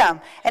 feels freedom,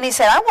 and he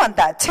said, I want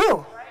that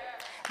too.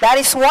 That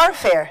is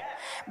warfare,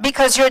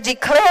 because you're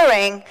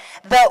declaring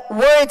the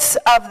words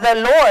of the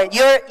Lord.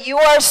 You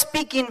are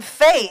speaking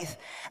faith,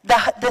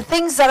 the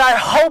things that are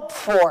hoped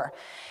for.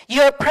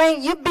 You're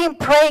praying. You've been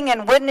praying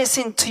and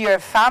witnessing to your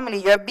family.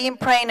 You're being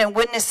praying and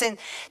witnessing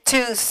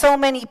to so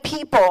many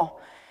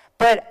people.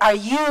 But are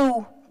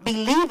you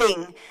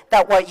believing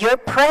that what you're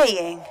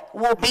praying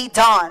will be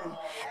done?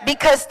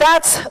 Because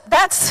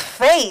that's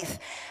faith.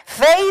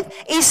 Faith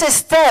is a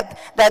step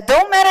that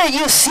don't matter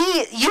you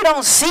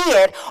don't see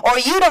it, or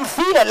you don't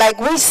feel it, like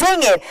we sing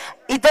it.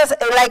 It does,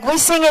 like we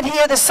sing it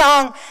here, the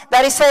song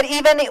that it said,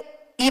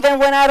 even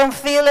when I don't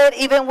feel it,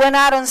 even when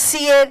I don't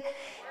see it,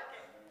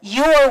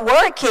 you are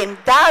working.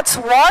 That's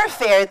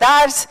warfare.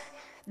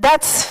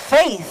 That's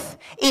faith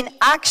in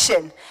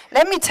action.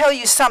 Let me tell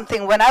you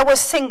something. When I was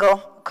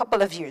single a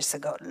couple of years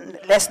ago,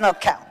 let's not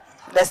count.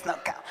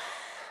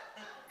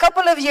 A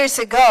couple of years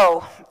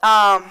ago,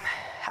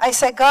 I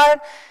said, God,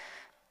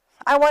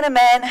 I want a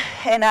man,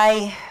 and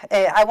I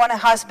want a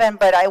husband,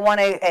 but I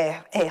want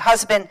a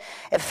husband,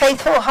 a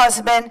faithful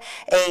husband,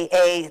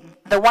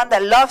 the one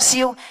that loves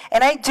you.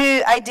 And I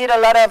did a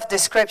lot of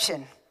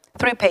description,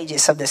 3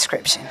 pages of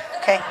description,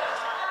 okay?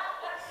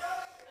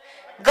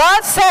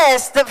 God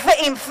says that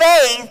in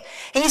faith,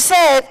 he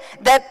said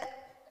that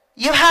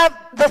you have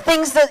the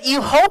things that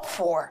you hope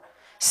for.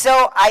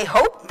 So I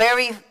hope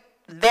very,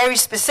 very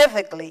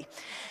specifically.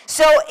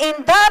 So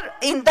in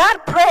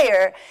that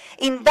prayer,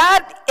 in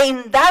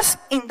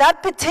that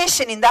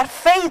petition, in that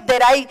faith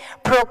that I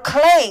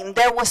proclaimed,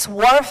 there was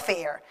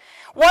warfare.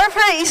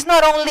 Warfare is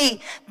not only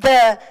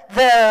the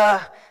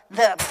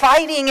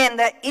fighting,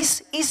 and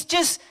it's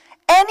just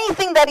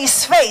anything that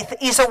is faith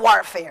is a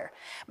warfare.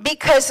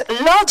 Because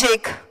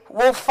logic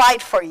will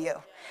fight for you.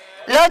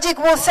 Logic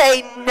will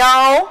say,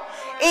 no,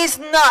 it's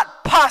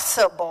not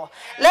possible.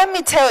 Let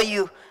me tell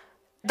you,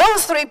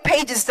 those 3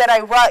 pages that I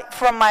write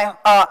from my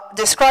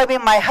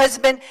describing my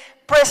husband,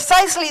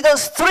 precisely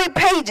those 3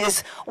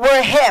 pages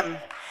were him.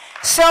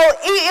 So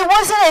it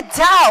wasn't a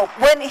doubt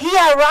when he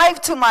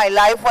arrived to my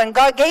life, when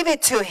God gave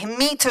it to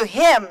me, to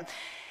him.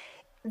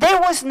 There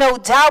was no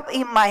doubt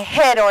in my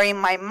head or in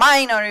my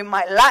mind or in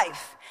my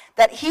life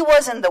that he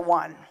wasn't the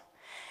one.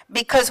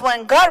 Because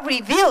when God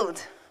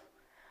revealed,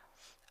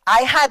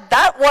 I had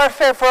that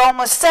warfare for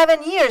almost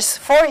 7 years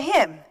for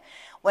him.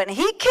 When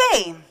he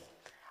came,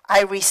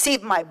 I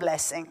received my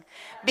blessing.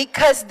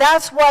 Because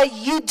that's what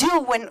you do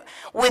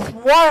with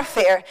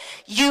warfare.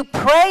 You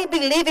pray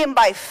believing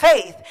by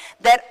faith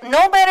that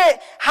no matter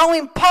how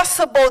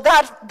impossible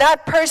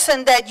that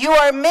person that you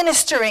are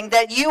ministering,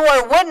 that you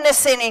are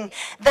witnessing,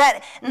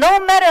 that no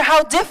matter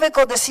how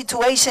difficult the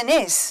situation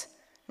is,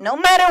 no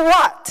matter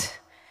what,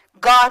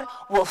 God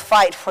will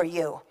fight for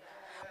you.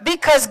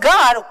 Because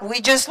God,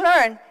 we just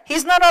learned,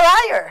 he's not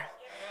a liar.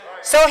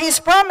 So his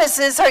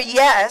promises are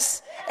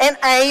yes and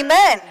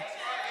amen.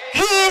 He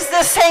is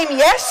the same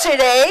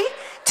yesterday,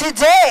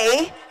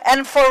 today,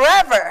 and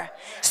forever.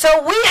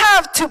 So we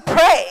have to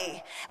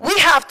pray. We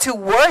have to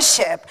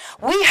worship.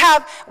 We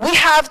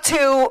have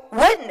to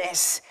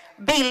witness,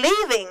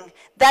 believing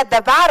that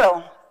the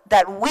battle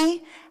that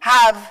we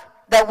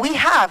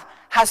have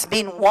has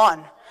been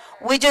won.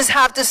 We just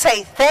have to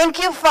say, thank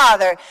you,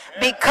 Father,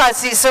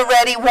 because it's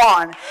already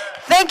won.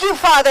 Thank you,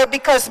 Father,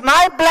 because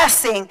my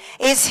blessing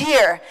is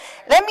here.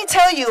 Let me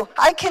tell you,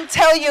 I can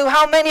tell you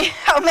how many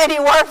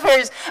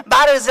warfare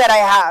battles that I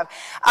have,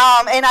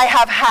 and I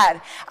have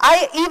had.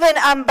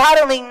 I'm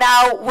battling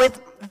now with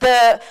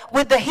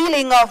the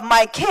healing of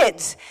my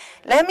kids.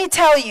 Let me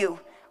tell you,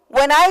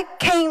 when I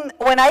came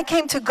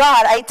to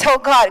God, I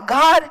told God,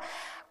 God,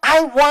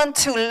 I want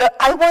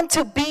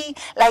to be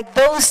like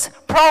those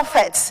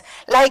prophets,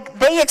 like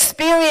they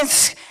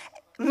experience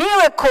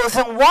miracles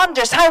and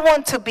wonders. I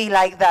want to be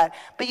like that.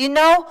 But you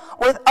know,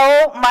 with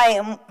all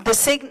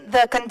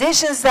the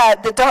conditions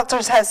that the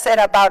doctors have said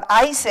about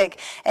Isaac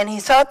and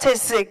his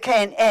autistic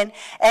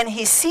and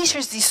his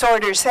seizures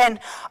disorders and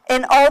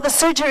all the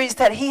surgeries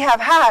that he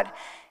have had,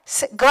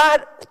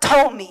 God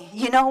told me,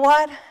 you know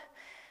what?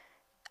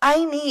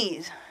 I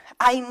need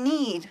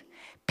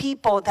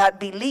people that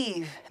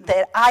believe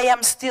that I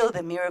am still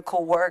the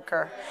miracle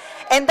worker.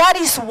 And that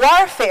is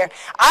warfare.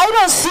 I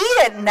don't see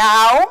it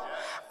now.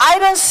 I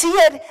don't see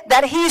it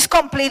that he's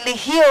completely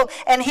healed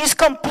and he's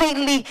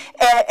completely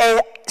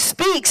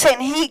speaks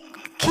and he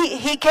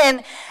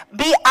can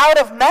be out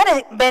of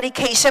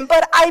medication,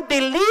 but I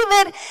believe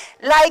it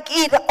like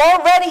it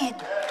already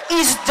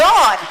is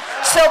done.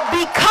 So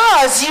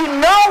because you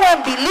know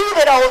and believe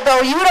it,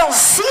 although you don't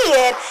see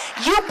it,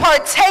 you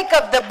partake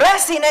of the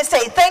blessing and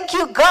say, thank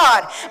you,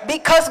 God,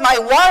 because my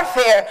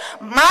warfare,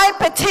 my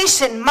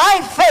petition,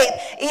 my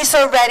faith is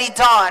already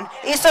done.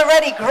 It's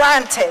already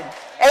granted.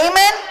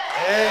 Amen?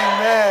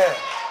 Amen.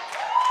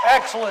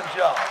 Excellent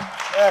job.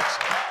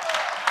 Excellent.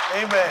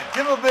 Amen.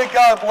 Give him a big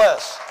God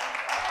bless.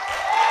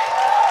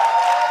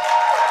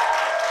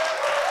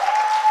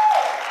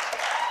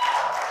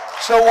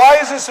 So why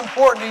is this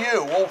important to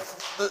you? Well,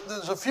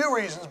 there's a few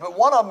reasons, but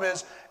one of them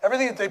is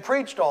everything that they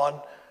preached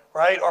on,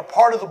 right, are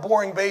part of the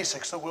boring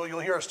basics that you'll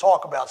hear us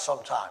talk about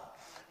sometime.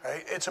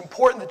 Right? It's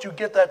important that you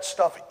get that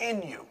stuff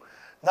in you.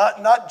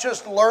 Not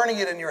just learning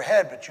it in your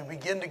head, but you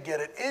begin to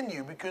get it in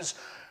you, because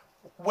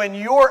when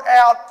you're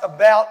out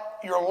about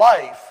your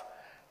life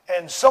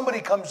and somebody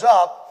comes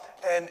up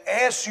and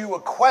asks you a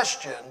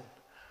question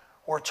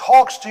or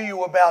talks to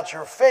you about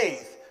your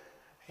faith,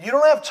 you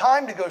don't have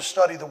time to go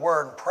study the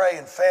Word and pray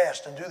and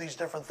fast and do these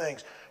different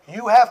things.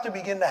 You have to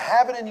begin to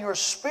have it in your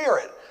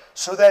spirit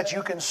so that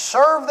you can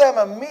serve them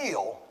a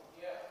meal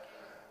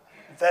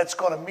that's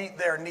going to meet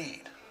their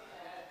need.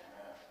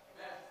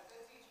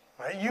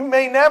 Right? You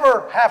may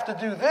never have to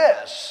do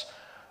this,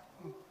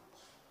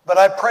 but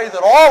I pray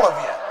that all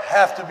of you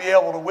have to be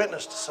able to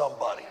witness to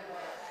somebody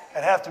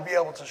and have to be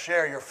able to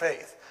share your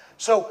faith.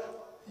 So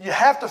you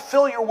have to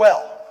fill your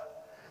well.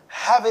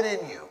 Have it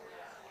in you.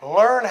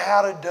 Learn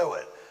how to do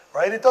it.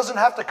 Right? It doesn't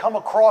have to come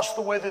across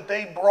the way that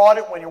they brought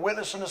it when you're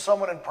witnessing to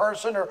someone in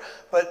person,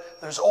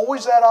 but there's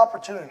always that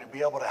opportunity to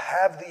be able to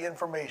have the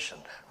information.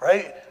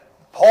 Right?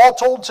 Paul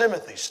told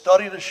Timothy,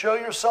 study to show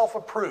yourself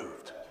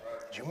approved.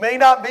 You may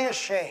not be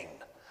ashamed.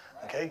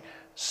 Okay?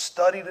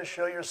 Study to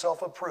show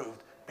yourself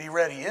approved. Be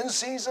ready in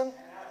season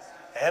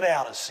and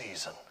out of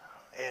season.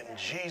 In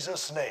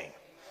Jesus' name.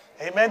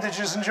 Amen. Did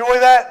you just enjoy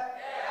that?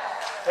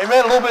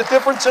 Amen. A little bit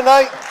different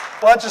tonight.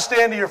 Why don't you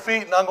stand to your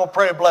feet and I'm going to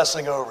pray a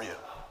blessing over you.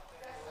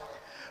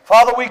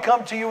 Father, we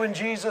come to you in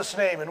Jesus'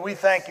 name and we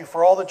thank you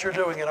for all that you're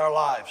doing in our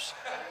lives.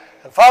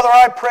 And Father,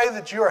 I pray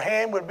that your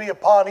hand would be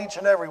upon each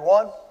and every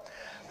one.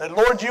 That,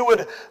 Lord, you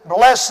would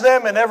bless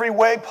them in every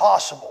way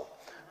possible.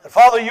 That,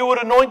 Father, you would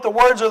anoint the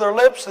words of their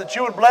lips, that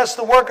you would bless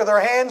the work of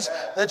their hands,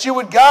 that you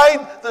would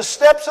guide the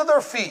steps of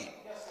their feet.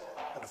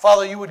 And,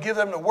 Father, you would give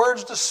them the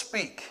words to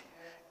speak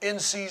in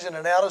season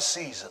and out of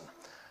season.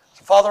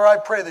 So, Father, I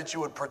pray that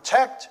you would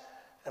protect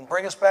and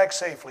bring us back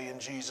safely in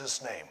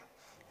Jesus' name.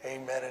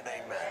 Amen and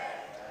amen.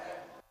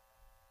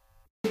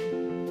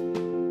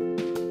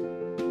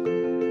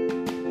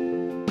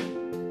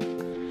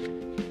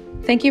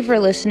 Thank you for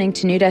listening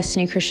to New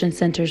Destiny Christian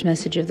Center's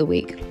Message of the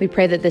Week. We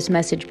pray that this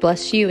message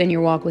bless you in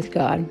your walk with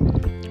God.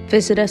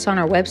 Visit us on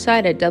our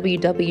website at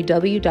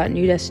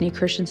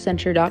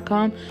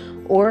www.newdestinychristiancenter.com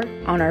or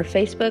on our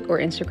Facebook or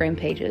Instagram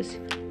pages.